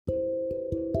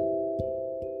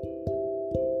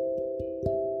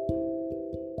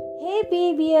Hey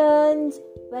Babians!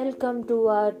 Welcome to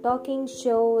our talking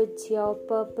show. It's your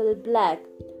Purple Black.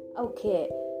 Okay,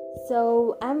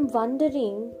 so I'm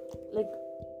wondering,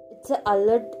 it's a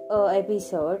alert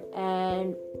episode,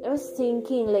 and I was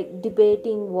thinking,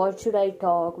 debating what should I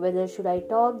talk, whether should I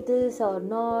talk this or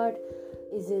not,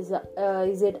 is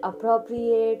it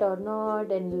appropriate or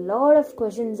not, and a lot of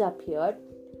questions appeared.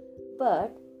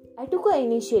 But I took an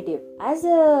initiative as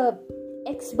a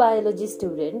ex-biology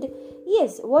student.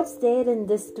 Yes, what's there in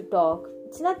this to talk?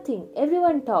 It's nothing.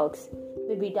 Everyone talks,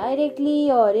 maybe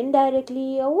directly or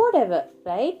indirectly or whatever,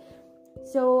 right?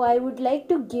 So I would like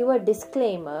to give a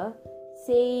disclaimer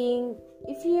saying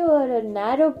if you are a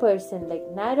narrow-minded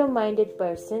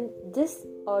person, this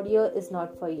audio is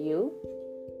not for you.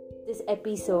 This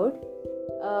episode,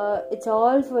 it's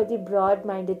all for the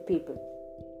broad-minded people.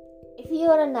 If you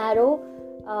are a narrow,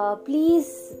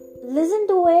 please listen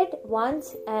to it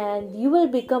once and you will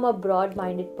become a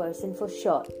broad-minded person for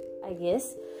sure, I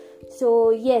guess. So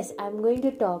yes, I'm going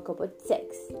to talk about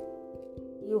sex.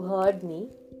 You heard me.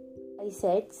 I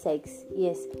said sex.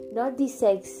 Yes, not the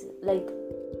sex like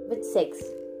with sex,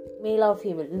 male or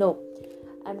female. No,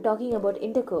 I'm talking about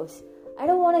intercourse. I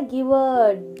don't want to give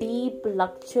a deep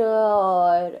lecture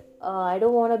or I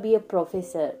don't want to be a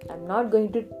professor. I'm not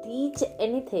going to teach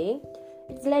anything.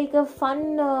 It's like a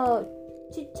fun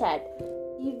chit chat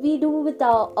we do with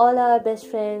all our best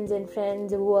friends and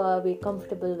friends who we're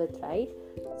comfortable with, right?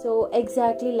 So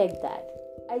exactly like that.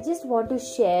 I just want to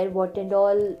share what and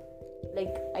all,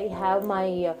 I have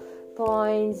my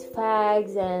points,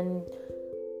 facts, and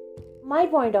my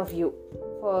point of view.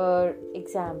 For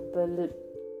example,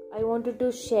 I wanted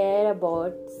to share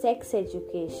about Sex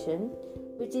Education,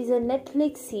 which is a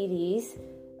Netflix series.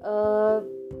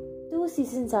 2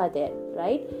 seasons are there,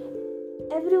 right?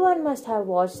 Everyone must have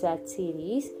watched that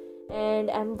series,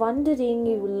 and I'm wondering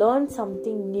if you learned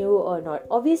something new or not.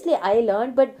 Obviously, I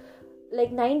learned, but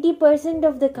 90%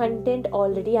 of the content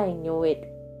already I knew it.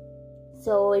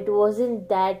 So it wasn't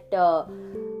that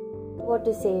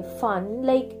fun.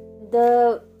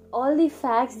 All the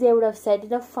facts they would have said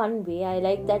in a fun way. I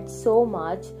like that so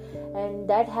much, and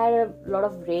that had a lot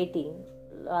of rating,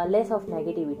 less of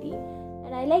negativity,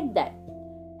 and I like that.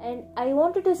 And I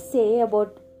wanted to say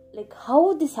about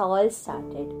how this all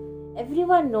started.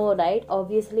 Everyone know, right?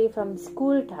 Obviously from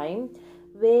school time,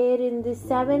 where in the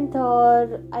 7th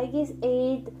or I guess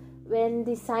 8th, when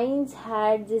the science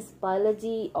had this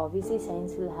biology, obviously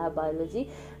science will have biology,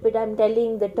 but I'm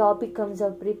telling the topic comes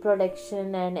up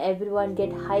reproduction and everyone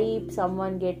get hype,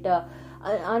 someone get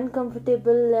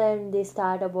uncomfortable and they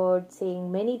start about saying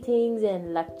many things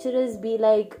and lecturers be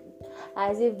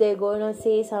as if they're gonna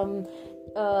say some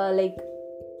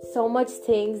so much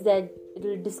things that it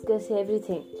will discuss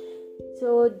everything.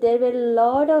 So there were a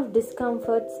lot of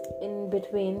discomforts in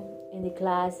between in the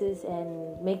classes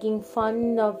and making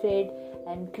fun of it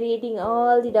and creating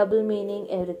all the double meaning,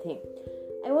 everything.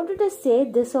 I wanted to say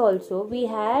this also. We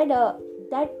had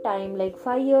that time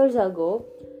 5 years ago,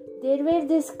 there were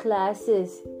these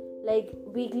classes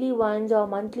weekly ones or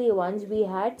monthly ones. We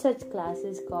had such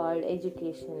classes called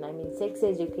sex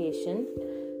education.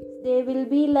 They will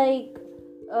be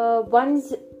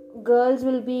once girls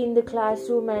will be in the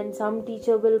classroom and some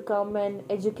teacher will come and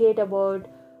educate about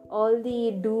all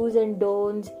the do's and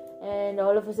don'ts, and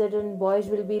all of a sudden boys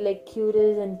will be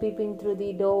curious and peeping through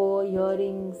the door,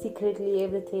 hearing secretly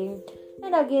everything,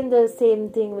 and again the same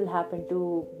thing will happen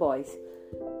to boys.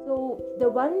 So the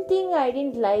one thing I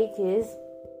didn't like is,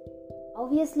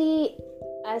 obviously,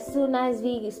 as soon as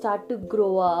we start to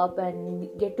grow up and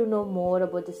get to know more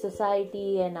about the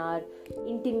society and our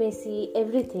intimacy,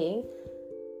 everything,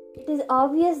 it is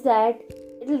obvious that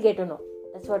it will get to know.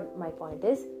 That's what my point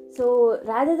is. So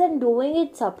rather than doing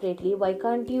it separately, why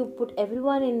can't you put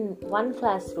everyone in one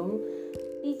classroom,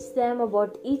 teach them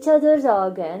about each other's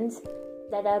organs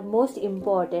that are most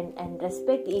important, and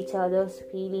respect each other's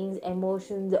feelings,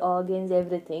 emotions, organs,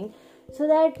 everything, so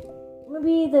that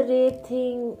maybe the rape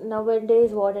thing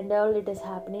nowadays, what and all it is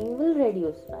happening, will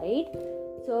reduce, right?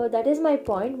 So that is my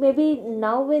point. Maybe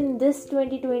now in this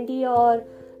 2020, or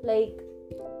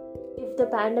if the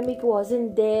pandemic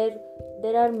wasn't there,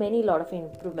 there are many lot of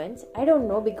improvements. I don't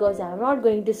know, because I'm not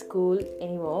going to school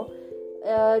anymore.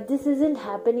 This isn't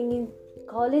happening in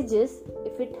colleges.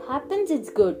 If it happens, it's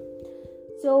good.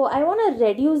 So I want to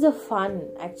reduce the fun,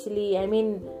 actually.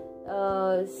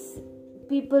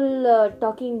 People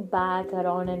talking back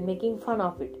around and making fun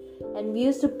of it. And we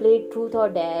used to play truth or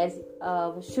dares,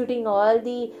 shooting all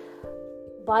the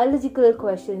biological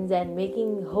questions and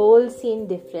making whole scene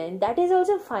different. That is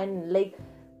also fun.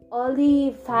 All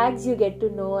the facts you get to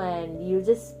know and you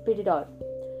just spit it out.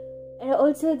 And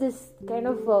also this kind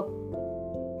of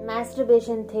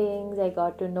masturbation things I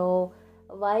got to know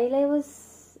while I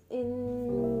was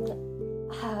in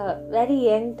very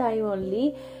young time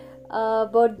only.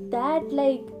 But that,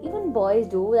 like, even boys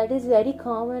do, that is very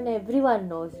common, everyone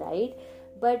knows, right?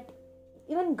 But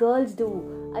even girls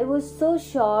do. I was so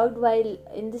shocked while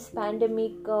in this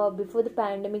pandemic, before the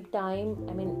pandemic time.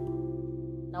 I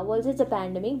mean, now also it's a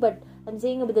pandemic, but I'm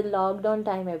saying about the lockdown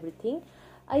time, everything.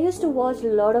 I used to watch a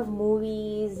lot of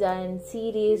movies and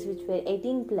series which were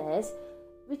 18 plus,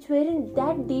 which were in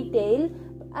that detail.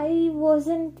 I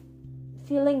wasn't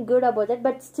feeling good about that,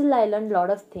 but still I learned a lot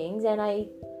of things, and I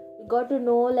got to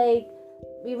know, like,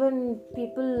 even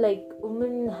people, like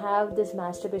women, have this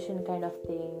masturbation kind of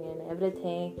thing and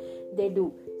everything they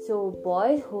do. So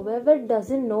boys, whoever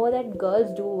doesn't know that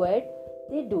girls do it,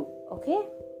 they do. Okay,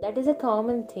 that is a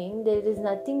common thing. There is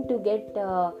nothing to get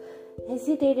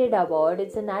hesitated about.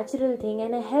 It's a natural thing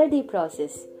and a healthy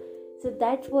process. So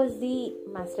that was the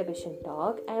masturbation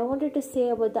talk. I wanted to say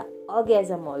about the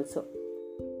orgasm also.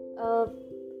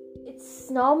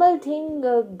 It's normal thing,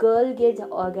 a girl gets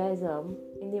orgasm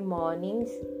in the mornings,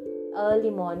 early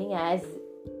morning, as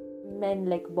men,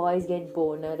 like boys, get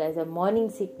boner as a morning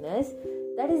sickness.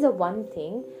 That is a one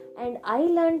thing. And I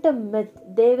learned a myth.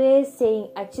 They were saying,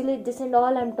 actually this and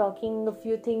all I'm talking, a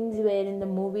few things were in the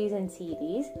movies and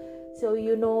series. So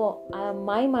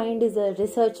my mind is a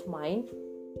research mind.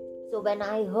 So when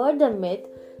I heard the myth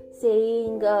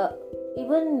saying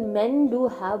even men do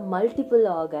have multiple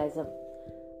orgasm,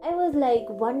 I was like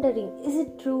wondering, is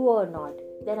it true or not?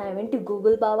 Then I went to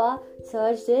Google, Baba,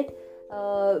 searched it.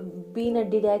 Being a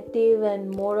detective and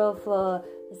more of a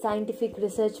scientific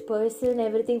research person,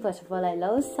 everything. First of all, I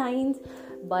love science,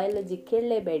 biology,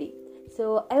 bedi.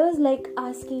 So I was like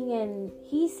asking, and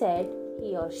he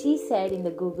or she said in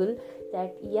the Google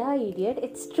that, yeah, idiot,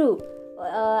 it's true.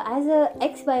 As a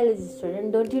ex-biology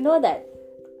student, don't you know that?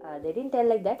 They didn't tell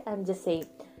like that, I'm just saying.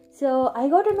 So I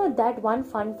got to know that one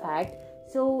fun fact.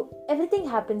 So everything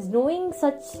happens knowing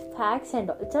such facts, and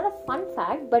it's not a fun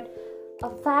fact, but a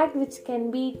fact which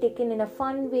can be taken in a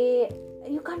fun way.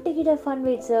 You can't take it a fun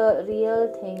way, it's a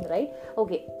real thing, right?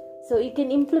 Okay, so you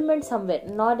can implement somewhere,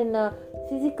 not in a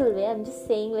physical way. I'm just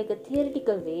saying, like a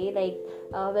theoretical way, like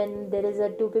when there is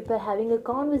two people having a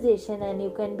conversation, and you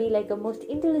can be like a most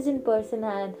intelligent person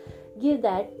and give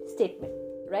that statement,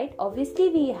 right? Obviously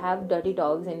we have dirty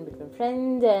talks in between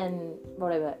friends and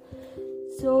whatever.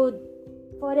 So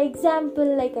for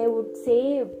example, like I would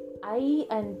say, I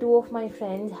and two of my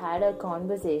friends had a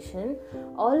conversation.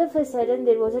 All of a sudden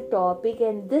there was a topic,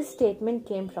 and this statement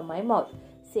came from my mouth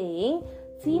saying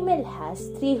female has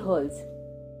 3 holes.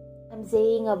 I'm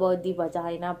saying about the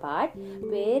vagina part,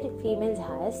 where females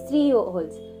has 3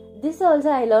 holes. This also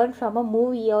I learned from a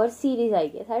movie or series, I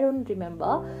guess. I don't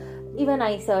remember. Even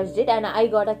I searched it and I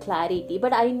got a clarity.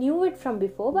 But I knew it from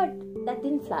before, but that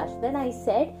didn't flash. Then I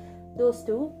said those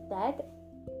two that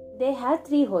they have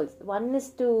 3 holes. One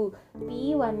is to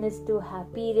pee, one is to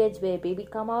have periods where baby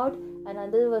come out, and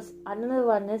another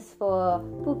one is for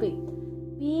pooping.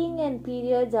 Peeing and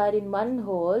periods are in one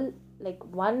hole, like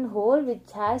one hole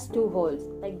which has 2 holes,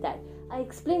 like that. I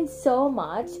explained so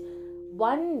much.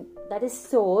 One, that is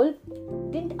soul,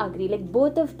 didn't agree. Like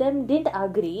both of them didn't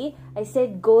agree. I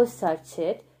said go search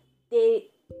it. They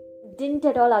didn't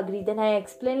at all agree. Then I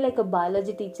explained like a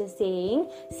biology teacher saying,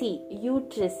 see,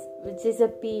 uterus, which is a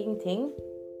peeing thing,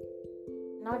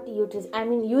 not uterus, I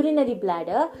mean urinary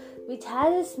bladder, which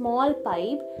has a small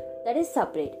pipe that is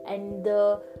separate, and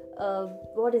the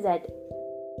what is that,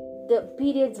 the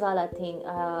periods wala thing,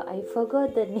 I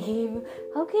forgot the name.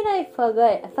 How can I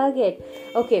forget?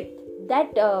 Okay,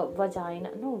 that vagina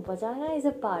is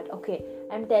a part. Okay,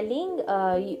 I'm telling,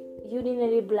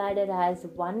 urinary bladder has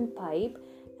one pipe,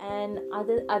 and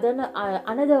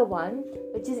another one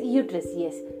which is uterus.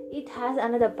 Yes, it has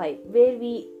another pipe where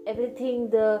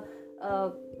the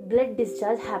blood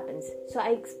discharge happens. So I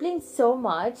explained so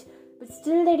much, but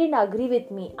still they didn't agree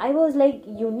with me. I was like,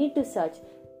 you need to search.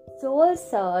 Soul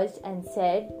searched and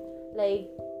said, like,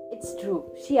 it's true.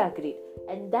 She agreed.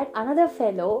 And that another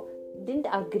fellow didn't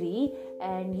agree,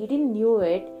 and he didn't knew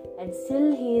it, and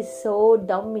still he is so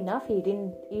dumb enough, he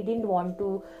didn't want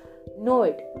to know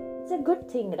it. It's a good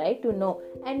thing, right, to know.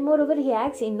 And moreover, he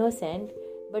acts innocent,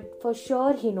 but for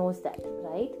sure he knows that,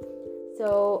 right?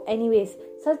 So anyways,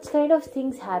 such kind of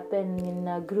things happen in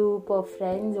a group of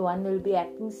friends. One will be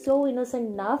acting so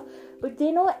innocent enough, but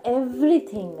they know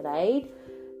everything, right?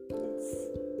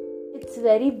 It's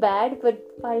very bad, but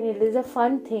fine, it is a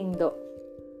fun thing though.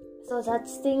 So such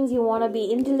things, you want to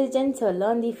be intelligent, so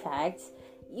learn the facts.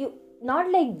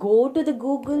 not like go to the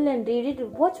Google and read it.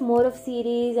 Watch more of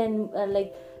series and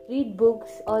like read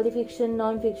books, all the fiction,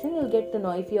 non-fiction. You'll get to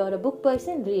know. If you're a book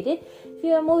person, read it. If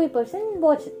you're a movie person,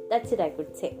 watch it. That's it, I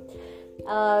could say.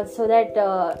 So that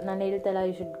Nanedutala,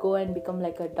 you should go and become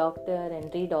like a doctor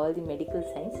and read all the medical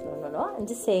science. No. I'm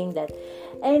just saying that.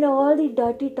 And all the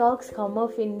dirty talks come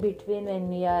off in between when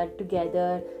we are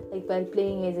together. Like while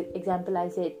playing, as example, I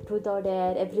said truth or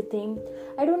dare, everything.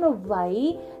 I don't know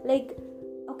why. Like,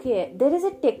 okay, there is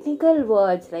a technical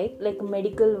words, right? Like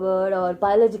medical word or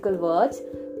biological words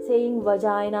saying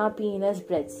vagina, penis,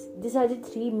 breasts. These are the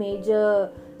three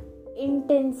major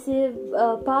intensive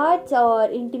parts or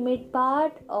intimate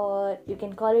part, or you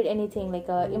can call it anything like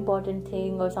a important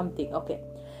thing or something. Okay,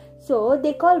 so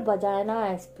they call vagina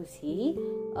as pussy,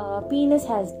 penis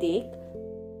has dick,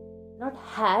 not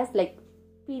has, like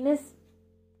penis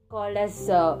called as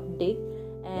dick,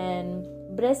 and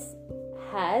breast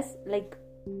has, like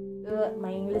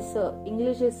my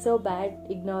English is so bad,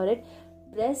 ignore it.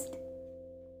 Breast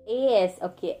as,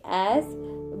 okay, as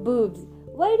boobs.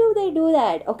 Why do they do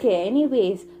that? Okay,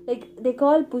 anyways, like they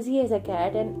call pussy as a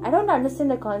cat, and I don't understand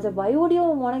the concept. Why would you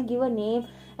want to give a name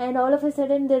and all of a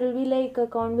sudden there will be like a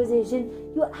conversation?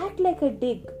 You act like a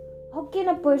dick. How can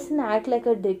a person act like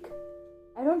a dick?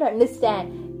 I don't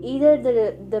understand. Either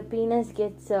the penis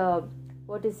gets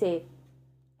what to say,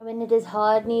 when it is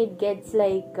horny, it gets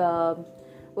like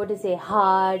what to say,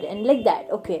 hard and like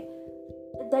that. Okay,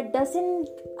 that doesn't,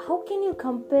 how can you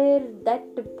compare that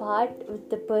part with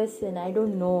the person? I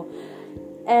don't know.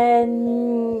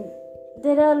 And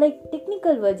there are like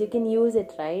technical words, you can use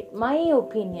it, right? My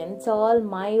opinion, it's all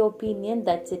my opinion,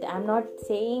 that's it. I'm not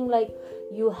saying like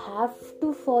you have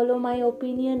to follow my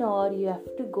opinion or you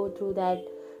have to go through that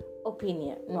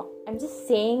opinion. No, I'm just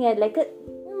saying it like a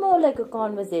more like a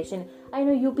conversation. I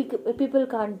know you people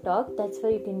can't talk, that's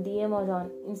why you can DM us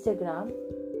on Instagram.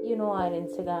 You know our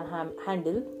Instagram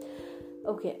handle.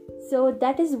 Okay, so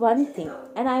that is one thing.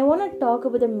 And I want to talk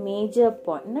about the major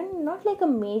point. Not like a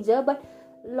major, but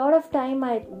a lot of time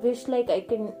I wish like I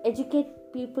can educate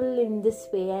people in this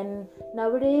way. And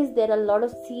nowadays there are a lot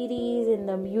of series in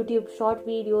the YouTube short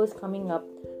videos coming up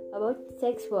about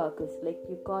sex workers. Like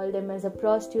you call them as a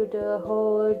prostitute,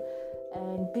 whore,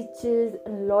 and bitches,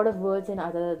 and a lot of words in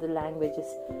other languages.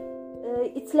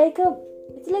 It's like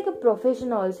a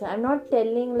profession also. I'm not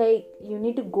telling like you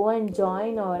need to go and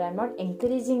join, or I'm not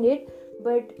encouraging it,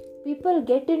 but people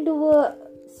get into a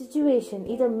situation,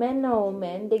 either men or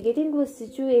women, they get into a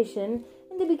situation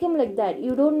and they become like that.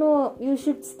 You don't know, you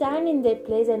should stand in their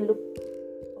place and look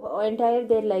entire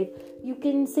their life. You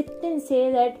can sit and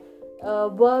say that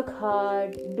work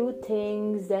hard, do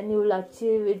things, then you will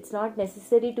achieve. It's not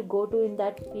necessary to go to in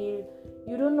that field.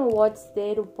 You don't know what's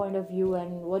their point of view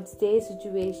and what's their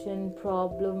situation,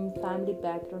 problem, family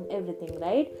background, everything,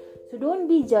 right? So don't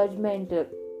be judgmental.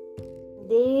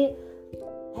 They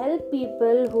help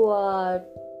people who are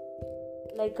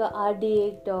like a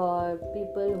addict, or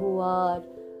people who are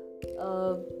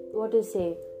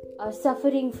are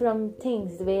suffering from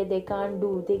things where they can't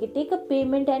do. They can take a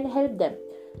payment and help them.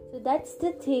 So that's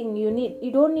the thing.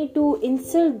 You don't need to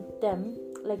insult them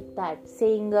like that,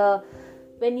 saying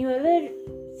when you ever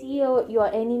see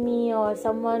your enemy or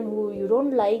someone who you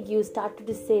don't like, you started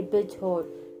to say bitch, whore.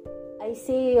 I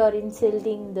say you're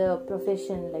insulting the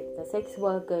profession, like the sex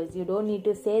workers. You don't need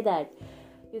to say that.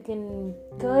 You can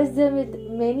curse them with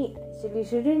many. Actually, you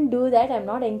shouldn't do that. I'm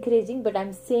not encouraging, but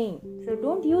I'm saying. So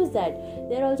don't use that.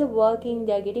 They're also working.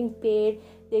 They're getting paid.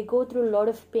 They go through a lot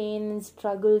of pain and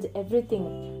struggles,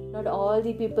 everything. Not all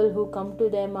the people who come to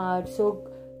them are so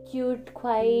cute,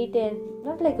 quiet, and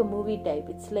not like a movie type.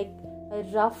 It's like a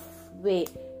rough way.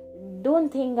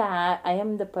 Don't think I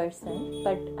am the person,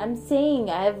 but I'm saying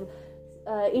I've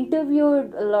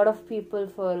interviewed a lot of people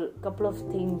for a couple of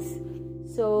things,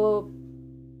 so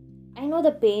I know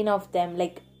the pain of them,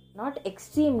 like not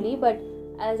extremely, but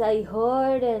as I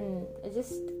heard, and I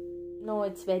just know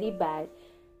it's very bad.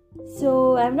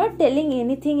 So I'm not telling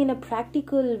anything in a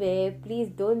practical way. Please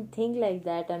don't think like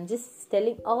that. I'm just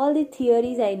telling all the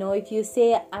theories I know. If you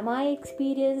say, am I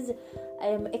experienced? I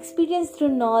am experienced through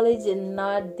knowledge and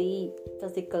not the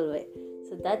physical way.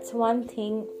 So that's one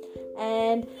thing.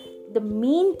 And the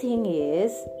main thing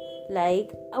is,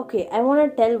 like, okay, I want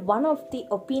to tell one of the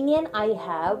opinion I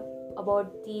have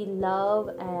about the love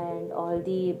and all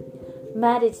the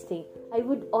marriage thing. I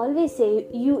would always say,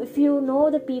 if you know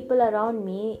the people around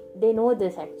me, they know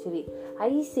this actually.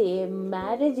 I say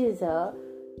marriage is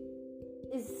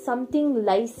something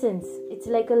license. It's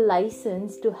like a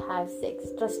license to have sex.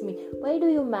 Trust me. Why do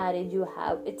you marry?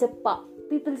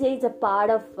 People say it's a part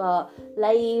of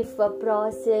life, a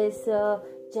process.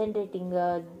 generating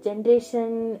a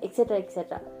generation, etc.,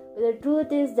 etc. But the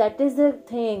truth is, that is the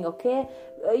thing, okay?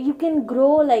 You can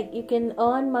grow, like you can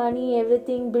earn money,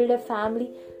 everything, build a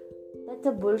family. That's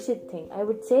a bullshit thing. I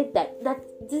would say that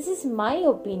this is my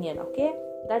opinion, okay?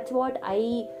 That's what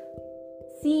I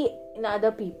see in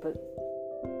other people.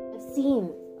 I've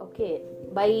seen, okay,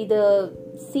 by the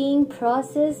seeing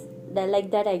process,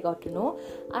 like that I got to know.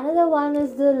 Another one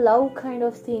is the love kind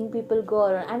of thing people go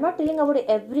around. I'm not telling about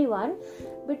everyone,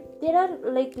 but there are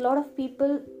like a lot of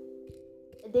people,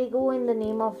 they go in the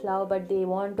name of love, but they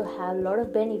want to have a lot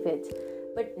of benefits.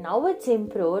 But now it's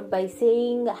improved by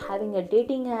saying having a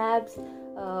dating apps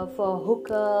for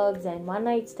hookups and one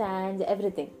night stands,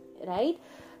 everything, right?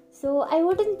 So I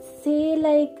wouldn't say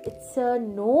like it's a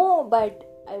no, but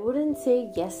I wouldn't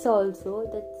say yes also.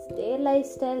 That's their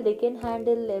lifestyle, they can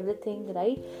handle everything,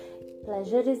 right?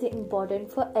 Pleasure is important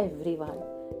for everyone.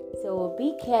 So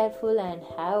be careful and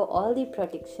have all the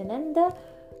protection and the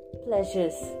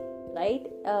pleasures, right?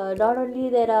 Not only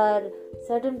there are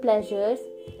certain pleasures,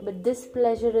 but this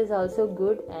pleasure is also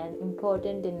good and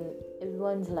important in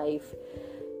everyone's life.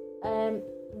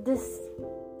 This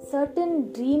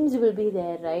certain dreams will be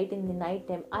there, right? In the night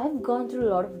time, I've gone through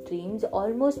a lot of dreams.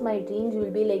 Almost my dreams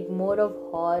will be like more of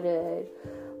horror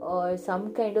or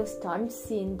some kind of stunt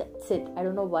scene. That's it. I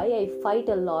don't know why I fight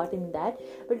a lot in that,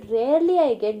 but rarely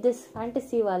I get this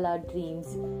fantasy wala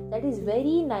dreams. That is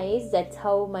very nice. That's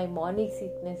how my morning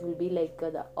sickness will be, like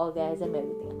the orgasm,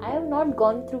 everything. I have not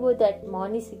gone through that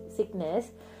morning sickness,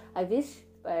 I wish,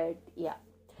 but yeah.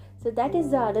 So that is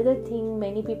the other thing.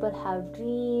 Many people have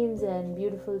dreams and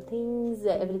beautiful things,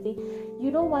 everything.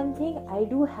 You know one thing, I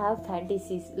do have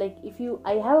fantasies. Like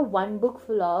I have one book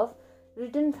full of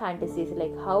written fantasies,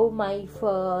 like how my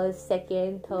first,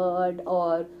 second, third,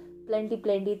 or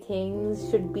plenty things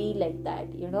should be, like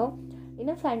that, in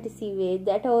a fantasy way.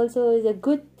 That also is a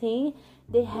good thing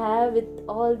they have with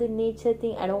all the nature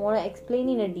thing. I don't want to explain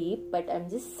in a deep, but I'm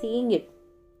just saying it.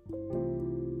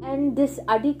 And this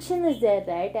addiction is there,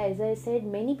 right? As I said,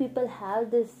 many people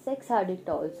have this sex addict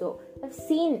also. I've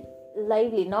seen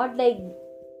lively, not like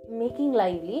making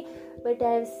lively, but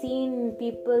I've seen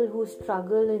people who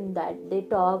struggle in that. They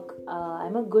talk,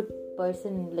 I'm a good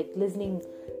person, like listening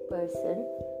person.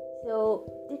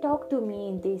 So they talk to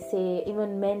me, they say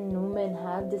even men, women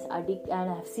have this addict. And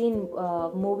I've seen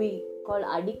a movie called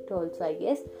Addict also, I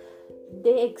guess.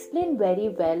 They explain very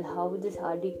well how this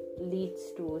addict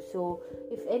leads to. So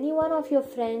if any one of your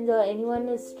friends or anyone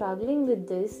is struggling with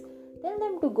this, tell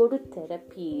them to go to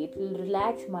therapy. It will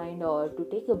relax mind, or to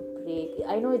take a break.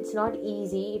 I know it's not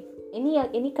easy. If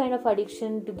any kind of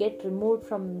addiction, to get removed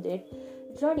from it,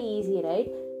 it's not easy, right?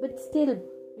 But still,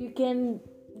 you can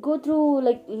go through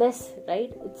like less,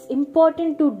 right? It's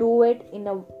important to do it in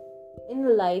our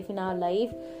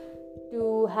life,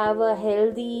 to have a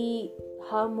healthy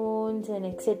hormones and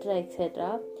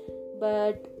etc.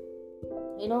 But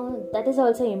that is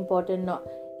also important.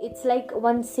 It's like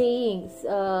one saying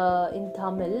in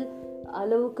Tamil,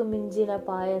 alavukku minjina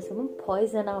payasamum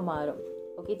poisona maarum.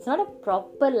 Okay, it's not a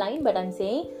proper line, but I'm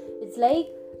saying it's like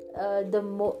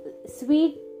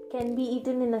sweet can be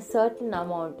eaten in a certain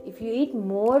amount. If you eat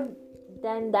more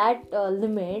than that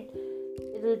limit,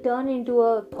 it will turn into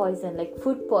a poison, like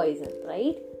food poison,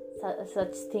 right?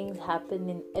 Such things happen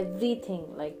in everything.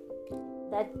 Like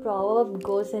that proverb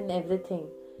goes in everything.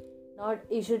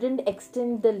 You shouldn't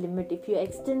extend the limit. If you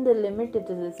extend the limit, it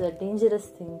is a dangerous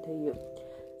thing to you.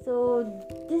 So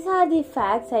these are the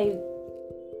facts I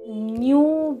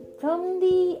knew from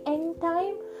the end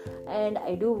time. And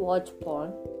I do watch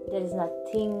porn. There is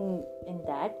nothing in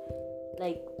that,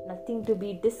 like nothing to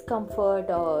be discomfort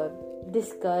or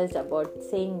discussed about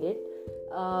saying it.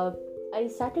 I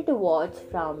started to watch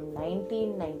from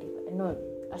 1995. No,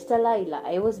 Ashtala illa.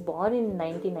 I was born in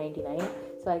 1999,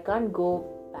 so I can't go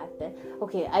back then.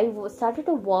 Okay, I started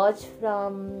to watch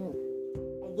from,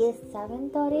 I guess,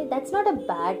 7th or 8th. That's not a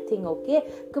bad thing, okay?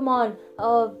 Come on.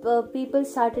 People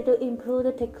started to improve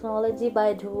the technology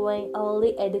by doing all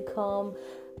the edcom,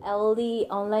 all the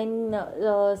online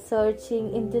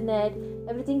searching, internet.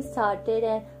 Everything started,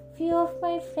 and few of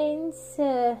my friends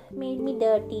made me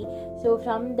dirty. So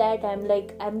from that, I'm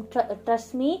like,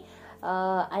 trust me,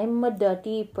 I'm a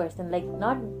dirty person. Like,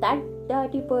 not that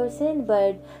dirty person,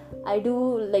 but I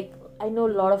do, like, I know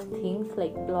a lot of things,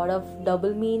 like a lot of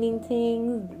double meaning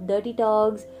things, dirty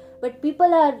talks, but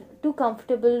people are too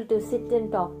comfortable to sit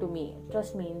and talk to me.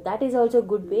 Trust me, that is also a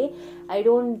good way. I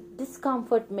don't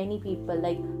discomfort many people.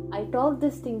 Like, I talk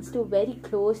these things to very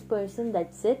close person,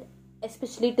 that's it.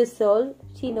 Especially to Soul,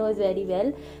 she knows very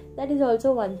well. That is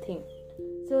also one thing.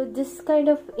 So this kind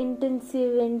of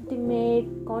intensive,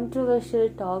 intimate, controversial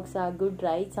talks are good,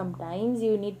 right? Sometimes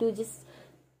you need to just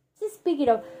speak it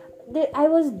out. I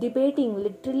was debating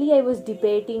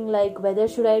like whether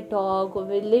should I talk, or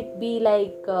will it be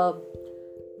like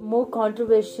more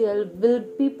controversial, will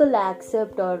people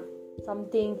accept or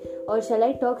something, or shall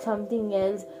I talk something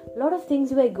else. A lot of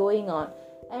things were going on,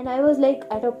 and I was like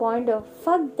at a point of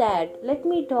fuck that, let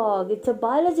me talk, it's a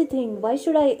biology thing, why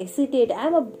should I hesitate?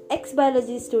 I'm a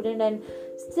ex-biology student and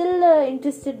still a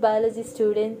interested biology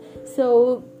student,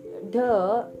 so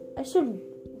I should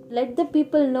let the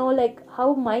people know like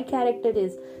how my character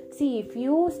is. See, if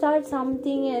you start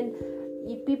something and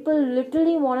people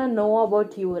literally want to know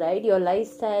about you, right? Your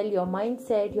lifestyle, your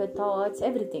mindset, your thoughts,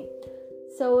 everything.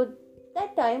 So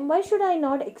that time, why should I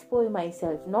not expose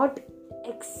myself? Not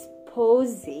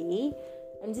expose,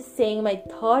 I'm just saying my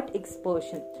thought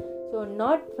exposure. So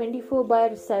not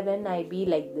 24/7 I be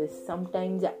like this.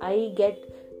 Sometimes I get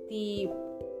the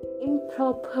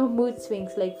improper mood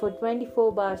swings, like for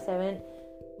 24/7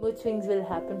 mood swings will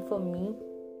happen for me.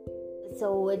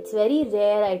 So it's very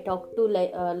rare I talk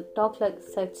like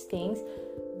such things,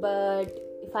 but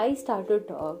if I start to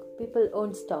talk, people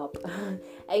won't stop.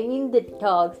 I mean the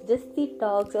talks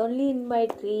only in my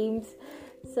dreams.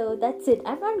 So that's it.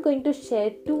 I'm not going to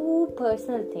share too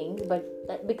personal things, but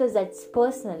because that's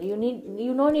personal,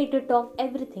 you don't need to talk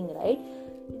everything, right?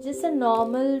 Just a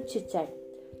normal chit chat.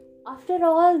 After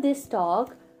all this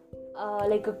talk,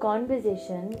 like a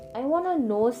conversation, I want to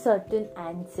know certain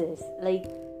answers.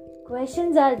 Like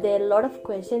questions are there, a lot of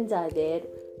questions are there.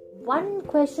 One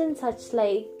question such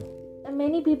like,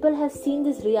 many people have seen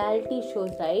this reality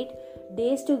shows, right?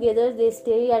 Days Together, they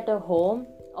stay at a home,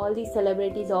 all these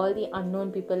celebrities, all the unknown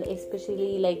people,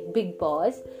 especially like Big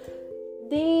Boss,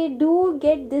 they do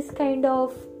get this kind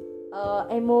of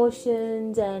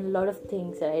emotions and a lot of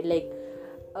things, right? Like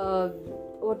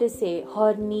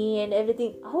horny and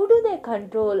everything. How do they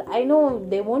control? I know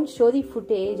they won't show the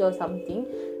footage or something,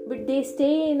 but they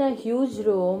stay in a huge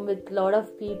room with a lot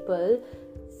of people,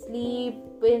 sleep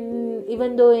in,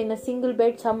 even though in a single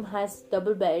bed, some has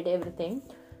double bed, everything.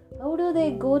 How do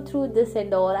they go through this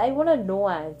and all? I want to know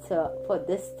answer for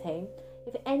this thing.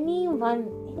 If anyone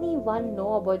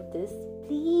know about this,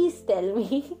 please tell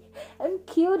me. I'm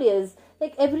curious.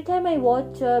 Like every time I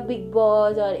watch Big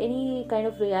Boss or any kind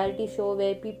of reality show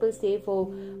where people stay for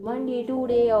 1 day, 2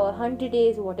 days or 100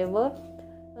 days, whatever,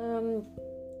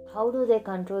 how do they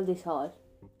control this all?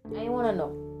 I want to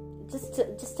know.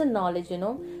 Just a knowledge,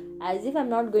 as if I'm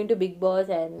not going to Big Boss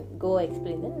and go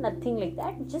explain it, nothing like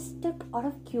that, just out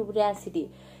of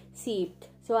curiosity. See,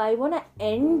 so I want to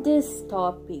end this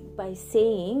topic by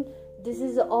saying this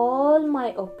is all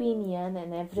my opinion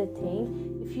and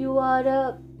everything. If you are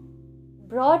a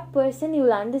broad person, you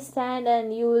will understand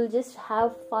and you will just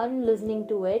have fun listening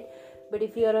to it. But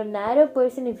if you are a narrow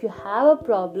person, if you have a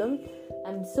problem,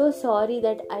 I'm so sorry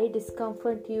that I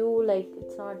discomfort you, like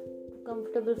it's not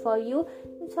comfortable for you.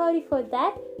 I'm sorry for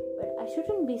that, but I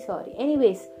shouldn't be sorry.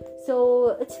 Anyways,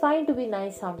 so it's fine to be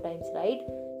nice sometimes, right?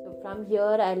 So from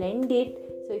here, I'll end it.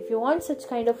 So if you want such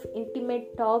kind of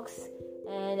intimate talks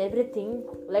and everything,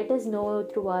 let us know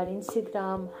through our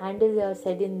Instagram. Handles are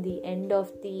said in the end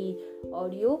of the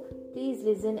audio. Please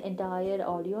listen entire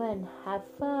audio and have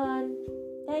fun.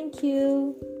 Thank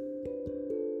you.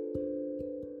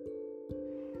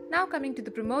 Now coming to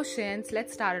the promotions,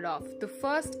 let's start it off. The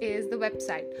first is the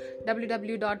website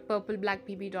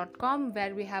www.purpleblackpb.com,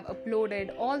 where we have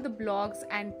uploaded all the blogs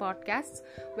and podcasts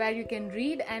where you can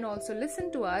read and also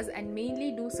listen to us, and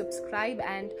mainly do subscribe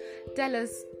and tell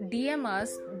us, DM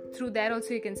us. Through there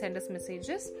also you can send us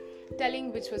messages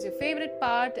telling which was your favorite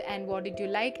part and what did you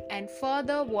like, and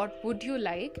further what would you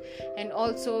like, and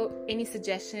also any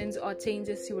suggestions or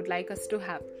changes you would like us to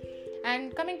have.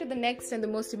 And coming to the next and the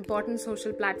most important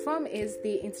social platform is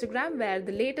the Instagram, where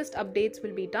the latest updates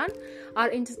will be done.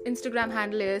 Our Instagram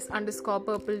handle is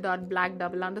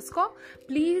 _purple.black_.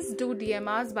 Please do DM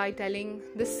us by telling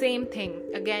the same thing.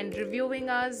 Again, reviewing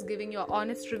us, giving your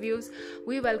honest reviews.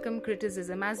 We welcome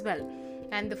criticism as well.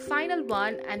 And the final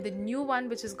one and the new one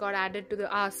which has got added to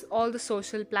all the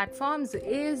social platforms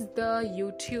is the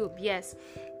YouTube. Yes,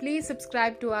 please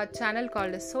subscribe to our channel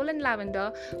called as Soul and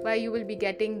Lavender, where you will be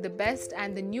getting the best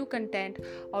and the new content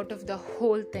out of the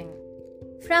whole thing.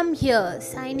 From here,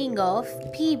 signing off,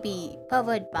 PB,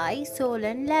 powered by Soul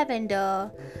and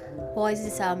Lavender.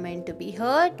 Voices are meant to be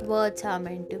heard, words are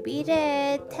meant to be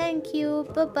read. Thank you,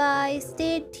 bye-bye,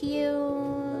 stay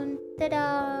tuned.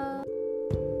 Ta-da!